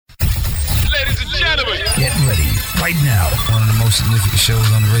Academy. Get ready right now. One of the most significant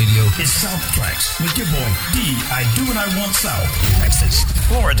shows on the radio is SouthTraxxx with your boy D. I Do What I Want South. Texas,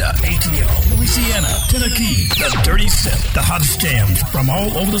 Florida, ATL, Louisiana, Tennessee, the Dirty Sip, the hottest jams from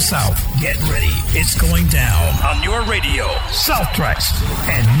all over the South. Get ready. It's going down on your radio. SouthTraxxx.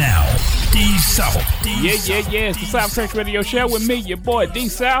 And now, D South. It's the SouthTraxxx radio show with me, your boy D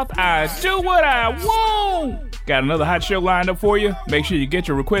South. I do what I want. Got another hot show lined up for you. Make sure you get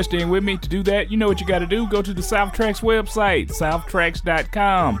your request in with me. To do that, you know what you got to do. Go to the SouthTraxxx website,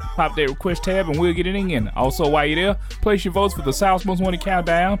 SouthTraxxx.com. Pop that request tab and we'll get it in. Also, while you're there, place your votes for the South's Most Wanted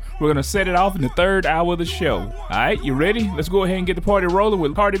Countdown. We're going to set it off in the third hour of the show. All right, you ready? Let's go ahead and get the party rolling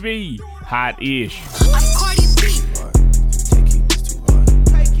with Cardi B. Hot-ish. I'm Cardi B.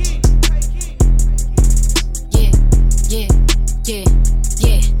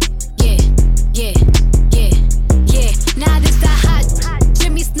 Now this the hot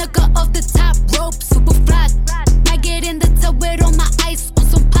Jimmy Snooker off the top rope, super fly. Might get in the tub with all my ice on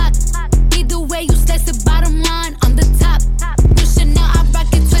some pop. Either way you slice it, bottom line, I'm the top. You should know I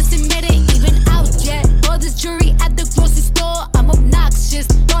rock it twisted, made it even out yet. All this jewelry at the grocery store, I'm obnoxious.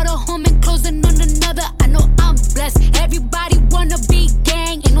 Bought a home and closing on another, I know I'm blessed. Everybody wanna be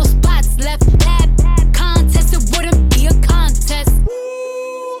gang, ain't no spots left. Bad contest, it wouldn't be a contest.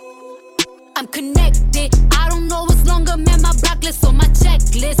 I'm connected, I don't know what's longer, man, my block list on my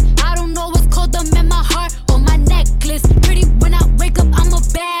checklist. I don't know what's colder, man, my heart on my necklace. Pretty when I wake up, I'm a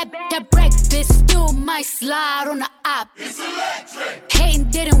bad at breakfast. Still might slide on the op. It's electric. Hating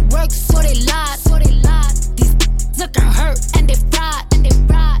didn't work, so they lied. These looking hurt and they fried.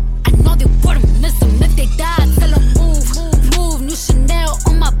 I know they wouldn't miss them if they died. Tell them move. New Chanel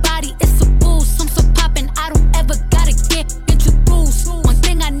on my body, it's a boost. I'm so poppin', I don't ever gotta get introduced. One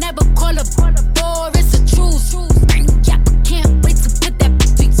thing I never call a door, it's a truce. Brand new yapper, can't wait to put that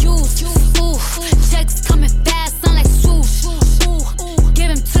bitch to use. Ooh, checks coming fast, sound like swoosh. Ooh,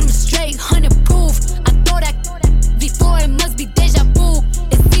 give him to them straight, 100 proof. I thought that before, it must be deja vu.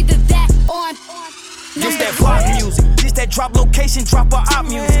 It's either that or I'm this that pop music, this that drop location, drop a op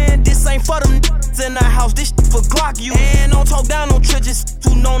music. Man, this ain't for them in the house, this for Glock you. And don't talk down on trenches,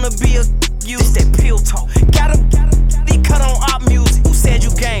 too known to be a you. This that pill talk, gotta be cut on op music. Who said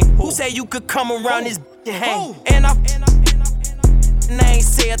you gang? Who said you could come around this and hang? And I ain't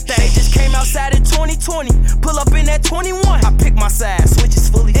say a thing. They just came outside in 2020, pull up in that 21. I pick my side, switches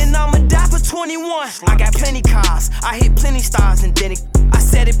fully, and I'ma die for 21. I got plenty cars, I hit plenty stars, and then I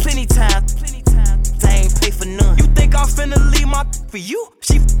said it plenty times. I ain't pay for none. You think I'm finna leave my for you?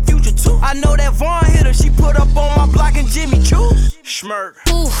 She future too. I know that Vaughn hit her. She put up on my block and Jimmy Choo. Schmirk.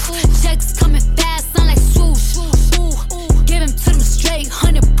 Ooh, checks coming fast, sound like swoosh. Ooh, give him to them straight,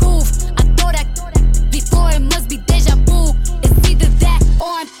 100 proof. I thought that before, it must be deja vu. It's either that or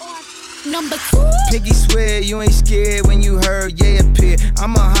I'm number 2. Piggy swear you ain't scared when you heard yeah appear.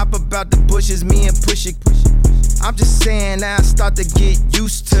 I'ma hop about the bushes, me and push it. I'm just saying now I start to get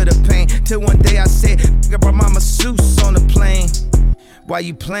used to the pain. Till one day I said, I brought my masseuse on the plane. Why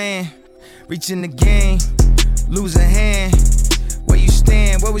you playing? Reaching the game, losing hand. Where you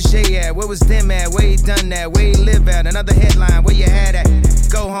stand? Where was Jay at? Where was them at? Where he done that? Where he live at? Another headline, where you had at?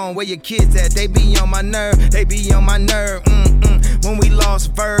 Go home, where your kids at? They be on my nerve, they be on my nerve. When we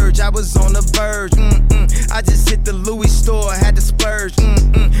lost Verge, I was on the verge. I just hit the Louis store, had to splurge.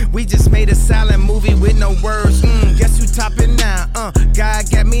 We just made a silent movie with no words. Guess who topping now? God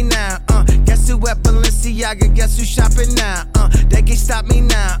got me now. Guess who at Balenciaga? Guess who shopping now? They can't stop me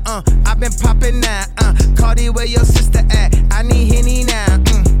now. I've been popping now. Cardi, where your sister at? I need Henny now.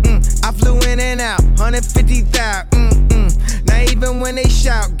 I flew in and out, 150,000. Now even when they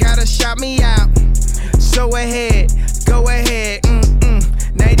shout, gotta shout me out. So ahead, go ahead.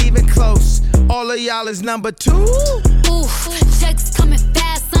 Not even close. All of y'all is number 2. Ooh, checks coming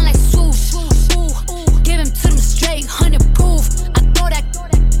fast, sound like swoosh. Ooh, give him to them straight, 100 proof. I thought that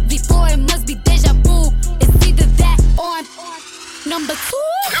before, it must be deja vu. It's either that or I'm number 2.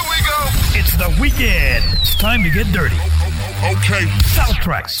 Here we go. It's the weekend. It's time to get dirty. Okay.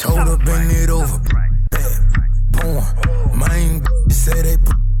 SouthTraxxx. Told her bend it over. Bad, born. Mine say they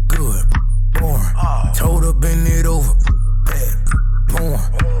good. Born. Told her bend it over. Bad, born.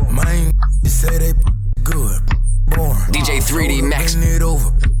 Mine say they good. Born. DJ 3D Max. Bend it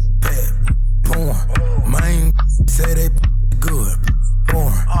over. Bad, born. Mine say they good.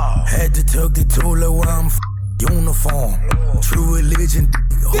 Born. Had to tuck the toilet while I'm uniform. True religion.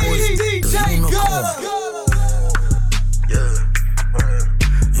 DJ unicorn. Yeah.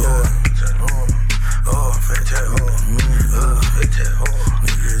 Fat tat ho.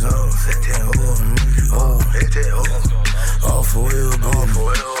 Niggas on fat tat ho. All for real,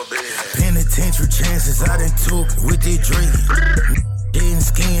 baby. Penitentiary chain niggas I done took with their Drake. Getting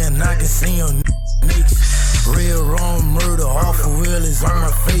skin, I can see them niggas. Real wrong murder, off a wheel is on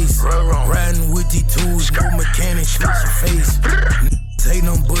my face. Riding with these tools, no mechanic, switch your face. Take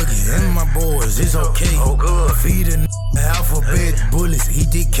them boogie and my boys, it's okay. Feed a alphabet bullets,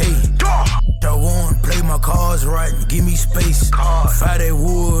 EDK. I wanna play my cards right, give me space. Fire that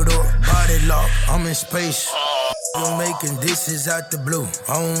wood up, body lock, I'm in space. You making dishes out the blue,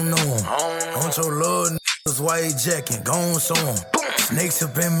 I don't know them. On your little niggas, white jacket, gon' sew them. Snakes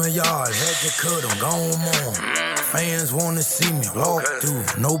up in my yard, had to cut them, gon' mow them. Fans wanna see me walk through,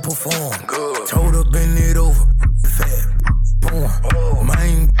 no perform. Told her bend it over, fat, born.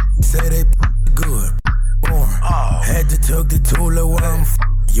 Mine say they good, born. Had to tuck the toilet while I'm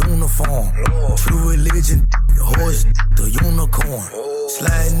uniform. True religion, horse, the unicorn.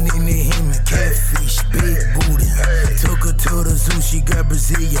 Sliding in the him, catfish, big booty. Took her to the zoo, she got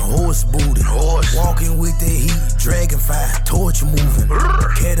Brazilian horse booty. Walking with the heat, dragonfly, torch moving.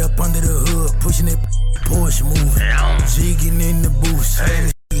 Cat up under the hood, pushing it, Porsche moving. Jigging in the booth,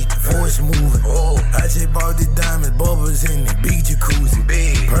 voice moving. I just bought the diamonds, bubbles in the big jacuzzi.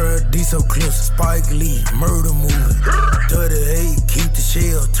 Paradiso clips, Spike Lee, murder moving. 38, keep the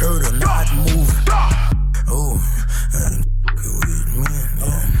shell, turtle not moving. Oh, ain't fucking with me,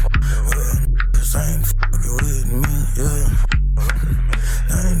 yeah. Cause I ain't fucking with me, yeah.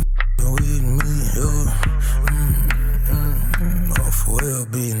 Ain't fucking with me, yeah. Off well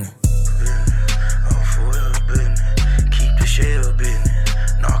business. Off well business. Keep the shell business.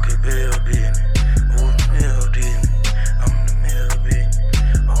 Knock it bell business. Oh, the mill business. I'm the mill business.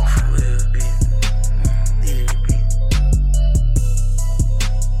 Off well business. Yeah, business.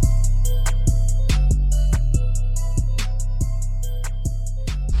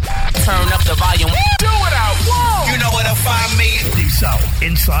 Turn up the volume. Do what I want. You know where to find me. Deep South,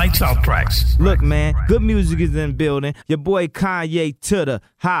 inside SouthTraxxx. Look, man, good music is in the building. Your boy Kanye to the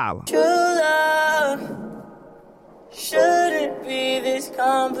holla. True love shouldn't be this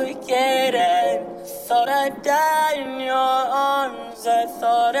complicated. Thought I'd die in your arms. I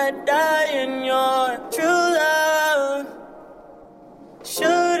thought I'd die in your true love.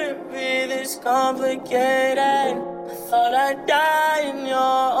 Shouldn't be this complicated. I thought I'd die in your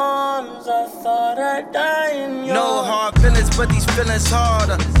arms. I thought I'd die in your. No hard feelings, but these feelings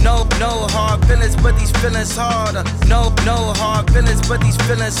harder. No hard feelings, but these feelings harder. No hard feelings, but these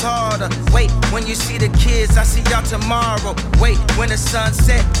feelings harder. Wait, when you see the kids, I see y'all tomorrow. Wait, when the sun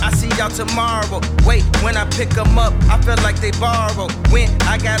set, I see y'all tomorrow. Wait, when I pick them up, I feel like they borrow. When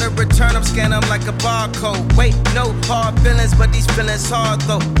I gotta return them, scan them like a barcode. Wait, no hard feelings, but these feelings hard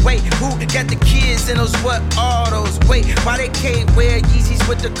though. Wait, who got the kids in those what autos? Wait, why they can't wear Yeezys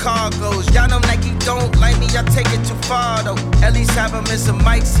with the cargos? Y'all know Nike don't like me, I take it too far though. At least have him in some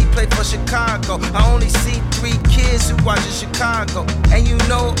mics, he played for Chicago. I only see 3 kids who watch in Chicago. And you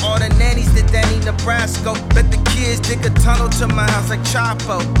know all the nannies that Danny Nebraska. Bet the kids dig a tunnel to my house like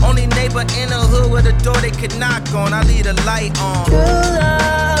Chapo. Only neighbor in the hood with a door they could knock on. I leave the light on. True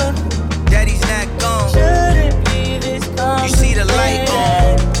love. Daddy's not gone. Shouldn't be this complicated. You see the light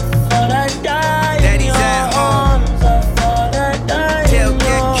on. Thought I'd die Daddy's in your at home. arms. I thought I'd die Tell in get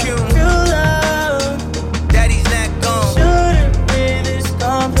your cute. true love. Daddy's not gone. Shouldn't be this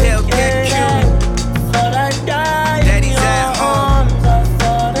Tell get complicated. cute. Thought I'd die Daddy's in your at home. arms. I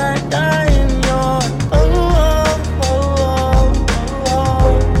thought I'd die in your. Oh, oh, oh, oh,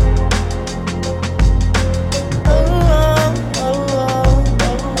 oh. Oh, oh, oh,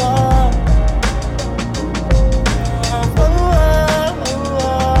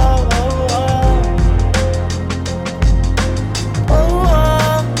 oh, oh.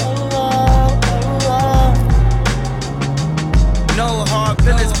 No hard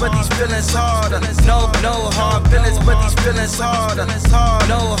feelings, but these feelings harder. No hard feelings, but these feelings harder.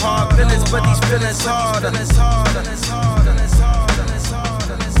 No hard feelings, but these feelings harder.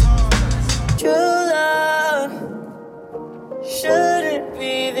 True love shouldn't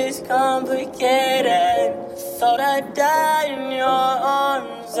be this complicated. Thought I'd die in your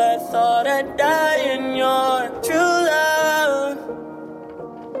arms. I thought I'd die in your true love.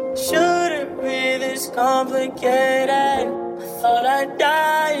 Shouldn't be this complicated. I thought I'd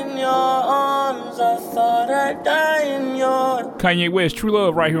die in your arms. I thought I'd die in your. Kanye West, True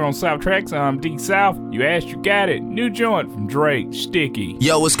Love, right here on SouthTraxxx. I'm D South. You asked, you got it. New joint from Drake, Sticky.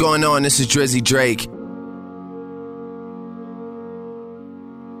 Yo, what's going on? This is Drizzy Drake.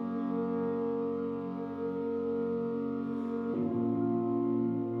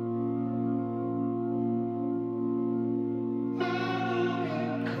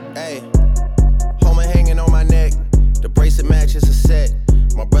 Hey, homie hanging on my neck. The bracelet matches a set.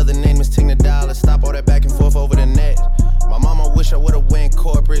 My brother name is Ting the Dollar. Stop all that back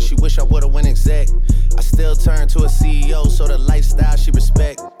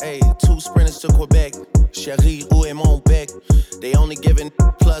giving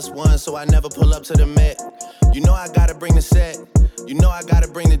 +1, so I never pull up to the Met. You know I gotta bring the set. You know I gotta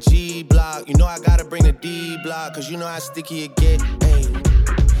bring the G block. You know I gotta bring the D block. Cause you know how sticky it get, ayy.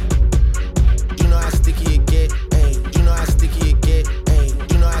 You know how sticky it get, ayy. You know how sticky it get,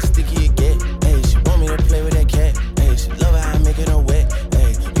 ayy. You know how sticky it get, ayy. She want me to play with that cat, ayy. She love how I make it her wet,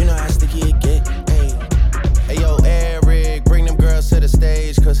 ayy. You know how sticky it get, ayy. Hey yo, Eric, bring them girls to the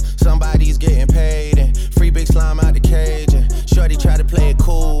stage. Cause somebody's getting paid. And free big slime out the cage. And shorty tried to play it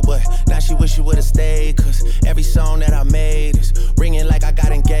cool, but now she wish she would've stayed. Cause every song that I made is ringing like I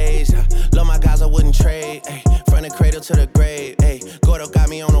got engaged. I love my guys, I wouldn't trade. Ay, from the cradle to the grave. Ay, Gordo got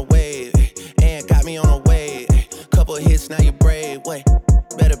me on a wave. Ay, and got me on a wave. Ay, couple hits, now you brave. Wait,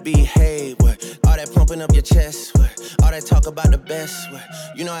 better behave. What? All that pumping up your chest. What? All that talk about the best. What?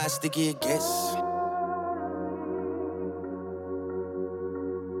 You know how sticky it gets.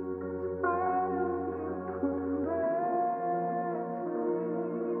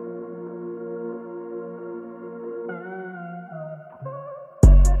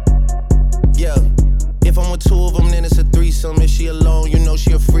 Yeah, if I'm with two of them, then it's a threesome. If she alone, you know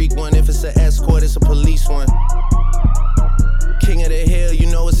she a freak one. If it's an escort, it's a police one. King of the hill, you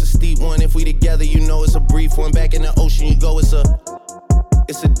know it's a steep one. If we together, you know it's a brief one. Back in the ocean, you go, it's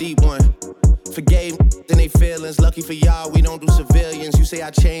a deep one. Forgave then they feelings. Lucky for y'all, we don't do civilians. You say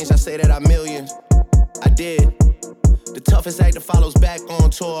I changed, I say that I millions. I did. The toughest act that follows back on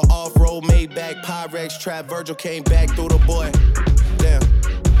tour. Off-road, made back, Pyrex, trap. Virgil came back through the boy. Damn.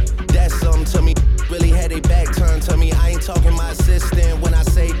 That's something to me. Really had they back turned to me. I ain't talking my assistant when I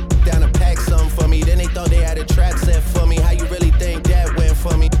say down to pack something for me. Then they thought they had a trap set for me. How you really think that went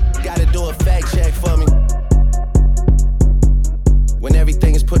for me? Gotta do a fact check for me. When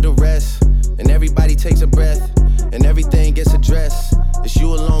everything is put to rest and everybody takes a breath and everything gets addressed, it's you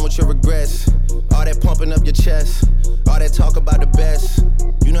alone with your regrets. All that pumping up your chest, all that talk about the best.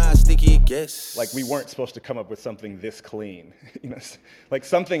 You know how sticky it gets. Like we weren't supposed to come up with something this clean. You know, like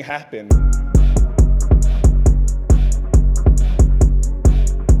something happened.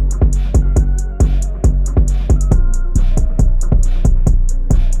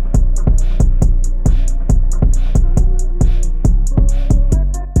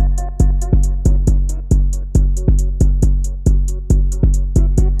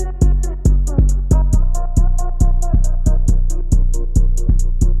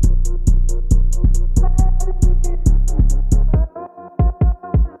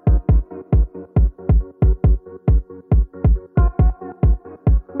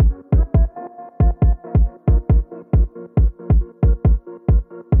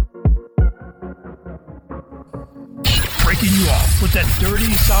 With that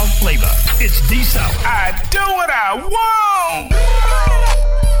dirty South flavor, it's D South. I do what I want.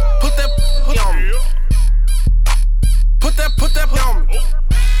 Put that on me. Put that on me.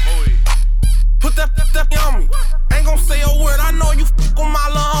 Put that on me. Ain't gon' say a word. I know you fuck with my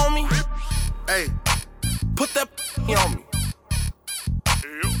little homie. Hey, put that on me.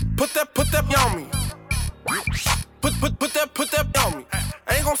 Put that on me. Put that on me.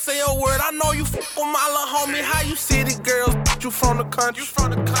 Ain't gon' say a word. I know you fuck with my little homie. How you city girls? You from the country.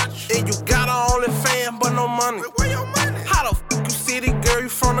 And you got a OnlyFans, but no money. Where your money? How the fuck you city girl? You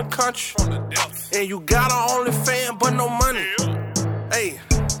from the country. From the depths. And you got a OnlyFans, but no money. Hey,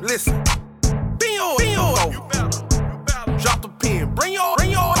 listen. Bend your over. You better. Drop the pen. Bring your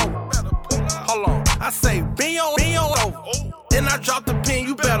over. Hold on. I say bend your over. And I drop the pen.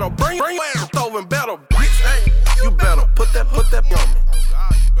 You better bring your ass over and better. Hey, you better put that on me.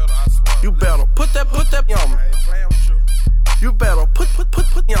 You better put that on me. You better put on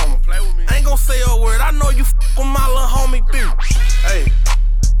me. I ain't gon' say a word. I know you fuck with my little homie, bitch. Hey,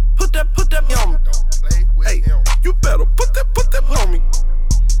 put that on me. Hey, you better put that on me.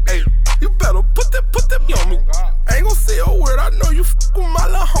 Hey, you better put that on me. I ain't gon' say a word. I know you fuck with my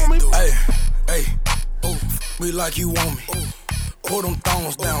little homie. Hey, ooh, me like you want me. Pull them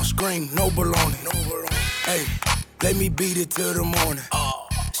thongs down, scream, no baloney. Hey, let me beat it till the morning.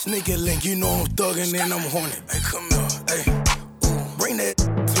 Sneaky link, you know I'm thuggin' and I'm horny. Hey, come here, hey, ooh, bring that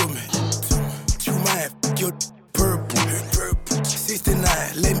to me. You mind, your purple. 69,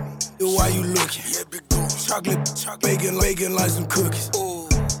 let me do why you looking. Yeah, big dude. Chocolate, bacon like some cookies. Ooh,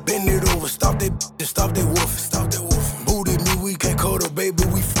 bend it over, stop that woofing. Booty me, we can't call the baby,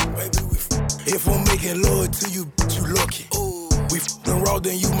 we fuck. If I'm making love to you, you lucky. Ooh, we f***ing raw,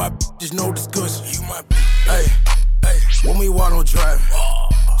 then you my just no discussion. You my hey, want me while I'm driving.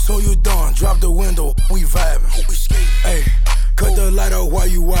 So you done, drop the window, we vibing. Hey, cut the light off while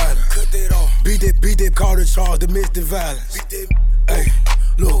you wildin'. Cut that off. Beat that, call the charge, domestic violence. Hey,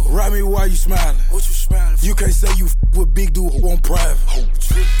 look, ride me while you smiling. What you smiling You can't say you with big dude on private.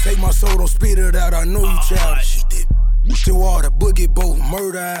 Take my soul, don't spit it out, I know you childish. Stillwater, Boogie Boat,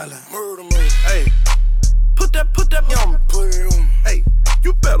 Murder Island. Murder. Hey, put that on me. Put it on me. Hey,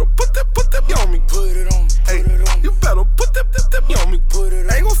 you better put that on me. Put it on me. Hey, you better put that on me. Put it on me.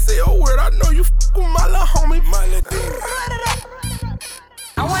 I ain't gon' say a word, I know you with my little homie. My little thing.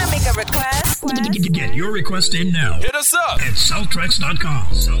 I wanna make a request. Get your request in now. Hit us up at SouthTraxxx.com.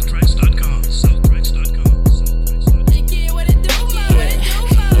 SouthTraxxx.com.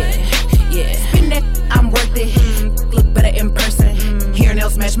 Yeah. Spin that, I'm worth it. Look better in person. Hair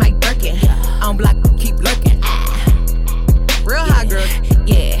nails match Mike Birkin. On block, keep lurking. Real hot girl.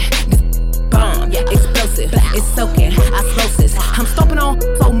 Yeah. Bomb, explosive. It's soaking. Osmosis. I'm stomping on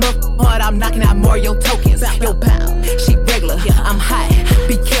so much hard. I'm knocking out more your tokens. Yo, pow. She regular. I'm hot.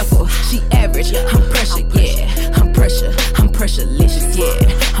 Be careful. She average. I'm pressure. Yeah. I'm pressure. I'm pressurelicious. Yeah.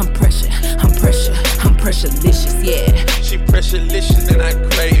 I'm pressurelicious. Yeah. She pressurelicious and I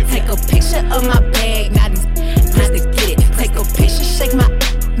crave. Take a picture of my bag, now these just to get it. Take a picture, shake my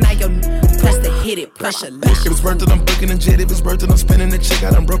now your press to hit it. Pressurelicious. If it's worth it, I'm booking a jet. If it's worth it, I'm spinning the chick.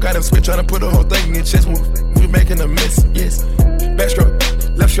 I done broke out and spit, trying to put the whole thing in your chest. We making a mess, yes. Backstroke,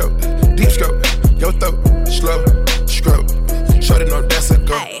 left stroke, deep stroke. Your throat, slow stroke. Shorty know that's a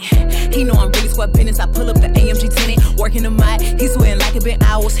go. He know I'm really sweat business. I pull up the AMG tenant, working the mic. He sweating like it been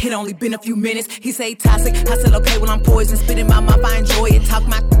hours. It only been a few minutes. He say toxic. I said okay, well I'm poison. Spit in my mouth, I enjoy it. Talk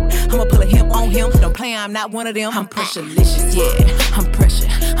my I'ma pull a him on him. Don't play, I'm not one of them. I'm pressurelicious, yeah. I'm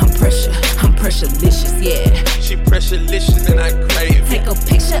pressurelicious, yeah. She pressurelicious and I crave. Take a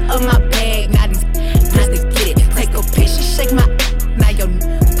picture of my bag, now these just to get it. Take a picture, shake my now your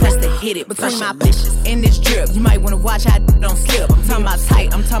press to hit it. Between my bitches in this drip, you might wanna watch how don't slip. I'm talking about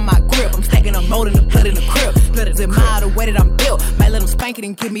tight, I'm talking about grip. I'm stacking up more than the blood in the crib. Blood is admire the way that I'm built. Might let them spank it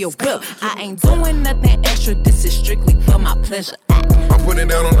and give me a whip. I ain't doing nothing extra, this is strictly for my pleasure. I'm putting it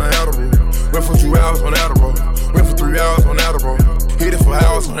down on the Adderall. Went for 2 hours on Adderall. Went for 3 hours on Adderall. Hit it for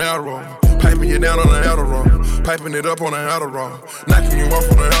hours on Adderall. Piping you down on the Adderall. Piping it up on the Adderall. Knocking you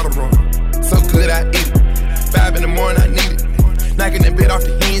off on the Adderall. So good I eat it. 5 in the morning I need it. Knocking that bit off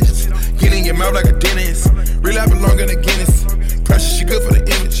the hinges. Get in your mouth like a dentist. Real life longer than Guinness. Pressure, she good for the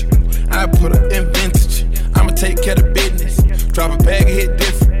image. I put her in vintage. I'ma take care of business. Drop a bag and hit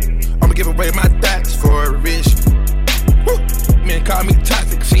different. I'ma give away my thoughts for a rich. Woo! Man, call me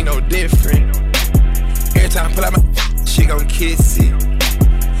toxic, she no different. Every time I pull out my she gon' kiss it.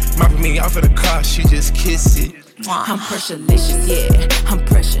 Mopping me off of the car, she just kiss it. I'm pressurelicious, yeah. I'm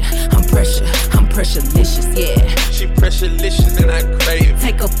pressurelicious, yeah. She pressurelicious and I crave.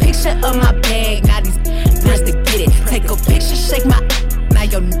 Take a picture of my bag, now these press to get it. Take a picture, shake my now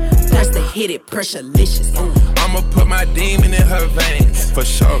your press to hit it. Pressurelicious. I'ma put my demon in her veins, for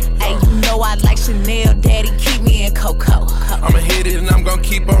sure. Hey, you know I like Chanel, daddy, keep me in Coco. I'ma hit it and I'm gon'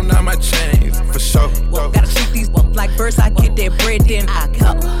 keep on out my chains, for sure. Well, gotta treat these like birds, I get that bread, then I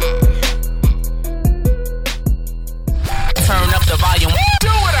go. Turn up the volume. Do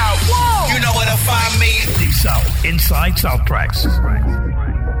it out. Whoa. You know where to find me. Deep South, inside SouthTraxxx.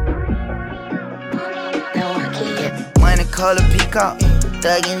 Money color peacock,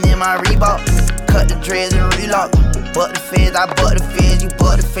 thuggin' in my Reebok. Cut the dreads and relock. Butt the feds, I butt the feds. You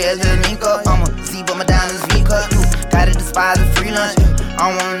butt the feds, let link up. I'ma see but my diamonds V-cut. You gotta despise a free lunch.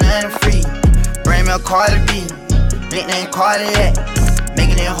 I don't want nothing free. Bring me a Cardi B, nickname Cardiac.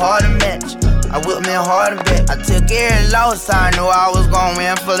 Making it hard to match. I whipped me hard to bet. I took every loss, I knew I was gon'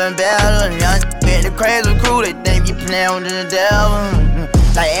 win full and battle. Young been the crazy crew, they think you playin' with the devil.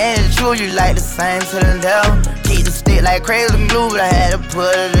 Like Andy True, you like the same to the devil. Keep the stick like crazy glue, but I had to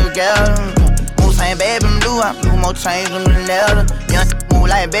put it together. Move same baby blue, I blew more chains than the leather. Young move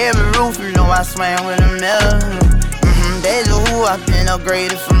like baby roof, you know I swing with the metal. Deja who, I been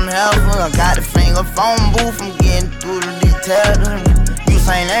upgraded from heaven. I got the finger phone booth, I'm getting through the details.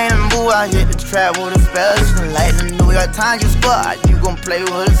 Ain't name boo, I hit the trap with a special. Like the New York Times, you spot, you gon' play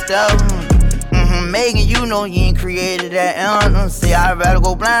with a step. Megan, you know you ain't created that anthem. Say I'd rather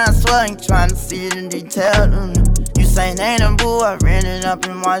go blind, I swear I ain't trying to see it in detail. You say name boo, I ran it up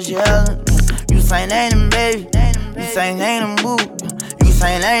in my shell. You say name baby, you say name boo. You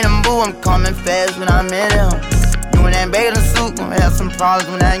say name boo, I'm coming fast when I'm in him. You in that bathing suit, gon' have some problems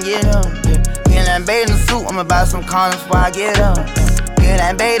when I get him. You in that bathing suit, I'ma buy some condoms before I get him. You in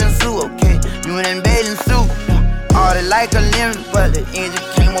that bathing suit, okay? You in that bathing suit. All the like a limit, but the engine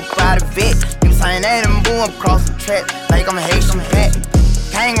came up out of it. You saying that and boom, across the track, like I'm a Haitian pet.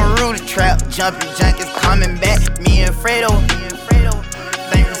 Kangaroo the trap, jumping junkies coming back. Me and Fredo,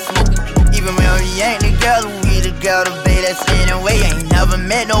 think we smoking. Even Even when we ain't together, we together, babe, that's anyway. Ain't never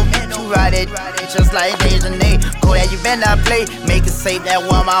met no bitch who ride it just like Dejanay. Go that you better not play, make it safe, that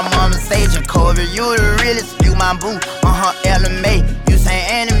what my mama say. Jacoby, you the realest, you my boo, LMA. You say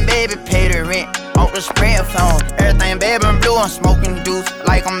Annie, baby, pay the rent, off the spread phone. Everything baby and blue, I'm smoking deuce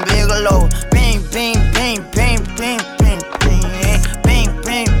like I'm Bigelow. Bing, bing, bing, bing, bing, bing, bing, bing, bing,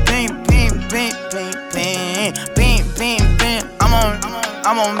 bing, bing, bing, bing, bing, bing, bing, bing.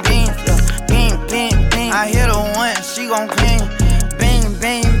 I'm on beans, bing, bing, bing. I hit her once, she gon' clean. Bing,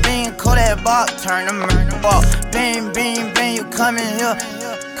 bing, bing, call that box, turn the murder ball. Bing, bing, bing, you coming here,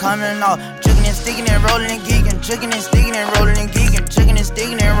 coming off. Chicken and sticking and rolling and geeking, chicken and sticking and rolling and geeking, chicken and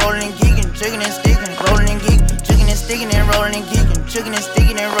sticking and rolling and geeking, chicken and sticking, rolling and geeking, chicken and sticking and rolling and geeking, chicken and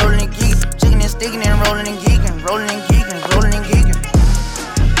sticking and rolling and geeking, chicken and sticking and rolling and geeking, rolling and geeking, rolling and geeking.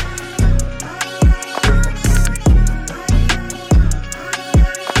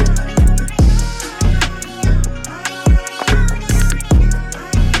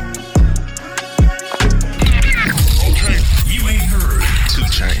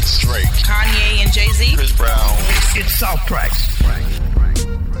 Kanye and Jay-Z, Chris Brown. It's SouthTraxxx.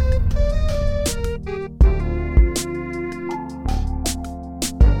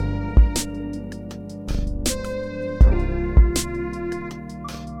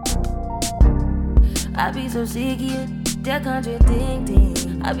 I be so sick of you, that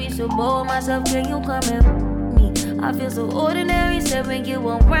contradicting. I be so bored myself, can you come and me? I feel so ordinary, said when you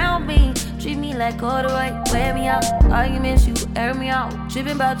around me. Treat me like all the right, wear me out. Arguments, you air me out.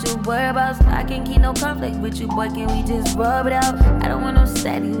 Tripping about your whereabouts. I can't keep no conflict with you, boy, can we just rub it out? I don't want no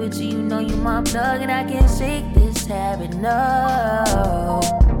steady with you, you know you my plug. And I can't shake this habit, no.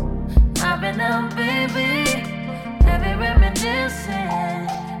 I've been up, baby, heavy reminiscing,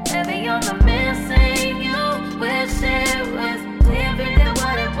 heavy on the missing. You wish it was different than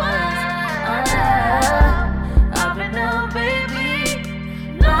what it was. I've been up, baby,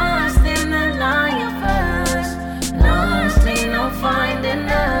 lost in the lion first, lost in no finding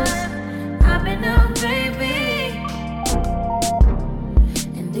us. I've been up, baby.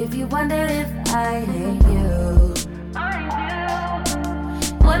 And if you wonder if I hate you, I do.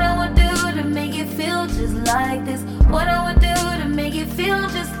 What I would do to make it feel just like this, what I would do to make it feel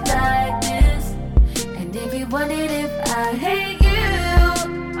just like this. And if you wondered if I hate you,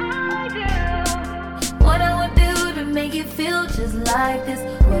 I do. What I would do to make it feel just like this,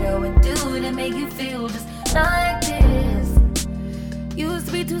 what I would do to make you feel just like this. Used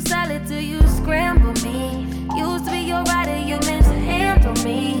to be too solid till you scramble me. Used to be your rider, you meant to handle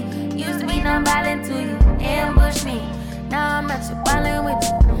me. Used to be non-violent till you ambush me. Now I'm at your violent with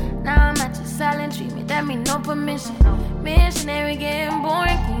you. Now I'm at your silent treatment, that mean no permission. Missionary getting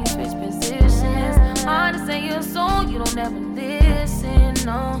boring, can you switch positions? Hard to say your soul, you don't ever listen,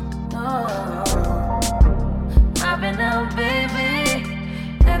 no, no. I've been up, baby,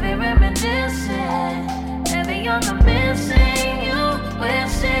 heavy reminiscing, heavy on the missing. You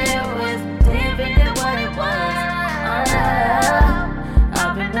wish it was different than what it was.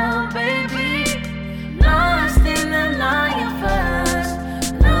 I've been up, baby, lost in the lion first,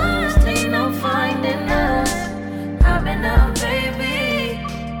 lost in no finding us. I've been up, baby.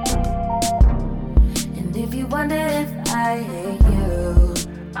 And if you wonder if I hate you,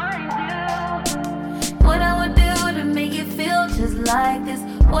 I do. What I would do to make it feel just like this,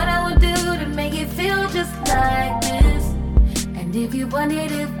 what I would do to make it feel just like this. And if you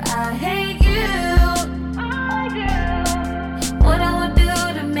wondered if I hate you, I do. What I would do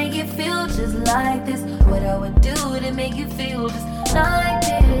to make it feel just like this, what I would do to make you feel just like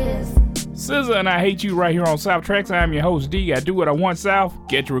this. SZA and I Hate You right here on SouthTraxxx. I'm your host D. I do what I want, South.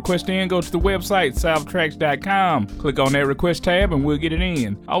 Get your request in, go to the website SouthTraxxx.com. Click on that request tab and we'll get it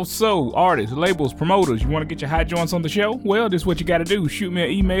in. Also, artists, labels, promoters, you want to get your hot joints on the show? Well, this is what you got to do. Shoot me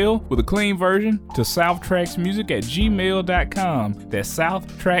an email with a clean version to SouthTraxxmusic@gmail.com. That's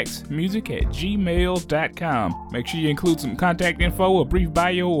SouthTraxxmusic@gmail.com. Make sure you include some contact info, a brief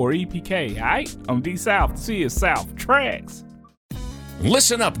bio, or EPK. Alright? I'm D South. This is SouthTraxxx.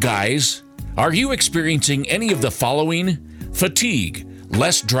 Listen up, guys. Are you experiencing any of the following? Fatigue,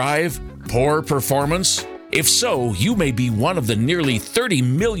 less drive, poor performance? If so, you may be one of the nearly 30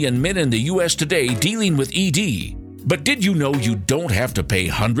 million men in the U.S. today dealing with ED. But did you know you don't have to pay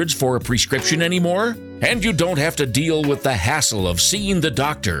hundreds for a prescription anymore? And you don't have to deal with the hassle of seeing the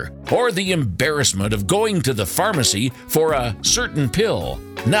doctor or the embarrassment of going to the pharmacy for a certain pill.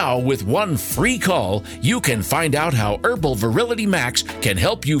 Now, with one free call, you can find out how Herbal Virility Max can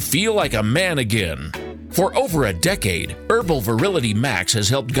help you feel like a man again. For over a decade, Herbal Virility Max has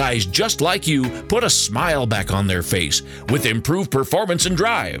helped guys just like you put a smile back on their face with improved performance and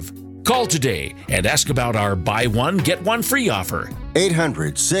drive. Call today and ask about our buy one, get one free offer.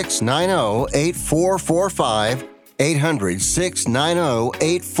 800-690-8445.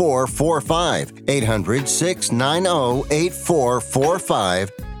 800-690-8445. 800-690-8445.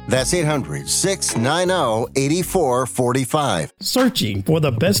 That's 800-690-8445. Searching for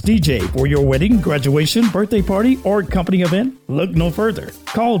the best DJ for your wedding, graduation, birthday party, or company event? Look no further.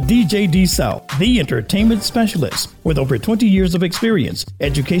 Call DJ D South, the entertainment specialist with over 20 years of experience,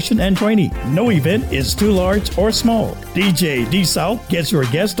 education, and training. No event is too large or small. DJ D South gets your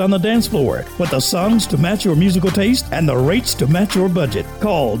guest on the dance floor with the songs to match your musical taste and the rates to match your budget.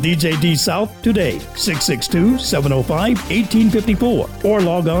 Call DJ D South today, 662-705-1854, or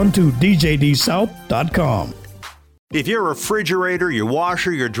log on to djdsouth.com. If your refrigerator, your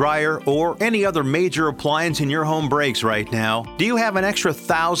washer, your dryer, or any other major appliance in your home breaks right now, do you have an extra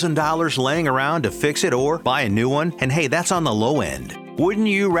 $1,000 laying around to fix it or buy a new one? And hey, that's on the low end. Wouldn't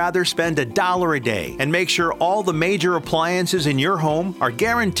you rather spend $1 a day and make sure all the major appliances in your home are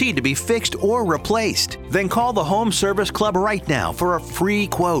guaranteed to be fixed or replaced? Then call the Home Service Club right now for a free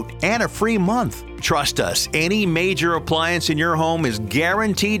quote and a free month. Trust us, any major appliance in your home is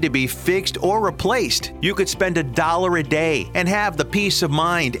guaranteed to be fixed or replaced. You could spend $1 a day and have the peace of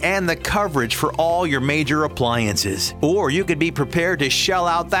mind and the coverage for all your major appliances. Or you could be prepared to shell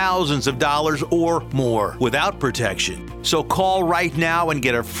out thousands of dollars or more without protection. So call right now and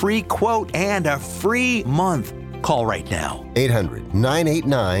get a free quote and a free month. Call right now.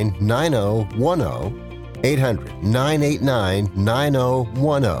 800-989-9010.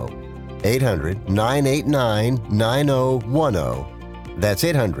 800-989-9010. 800-989-9010. That's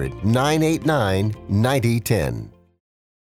 800-989-9010.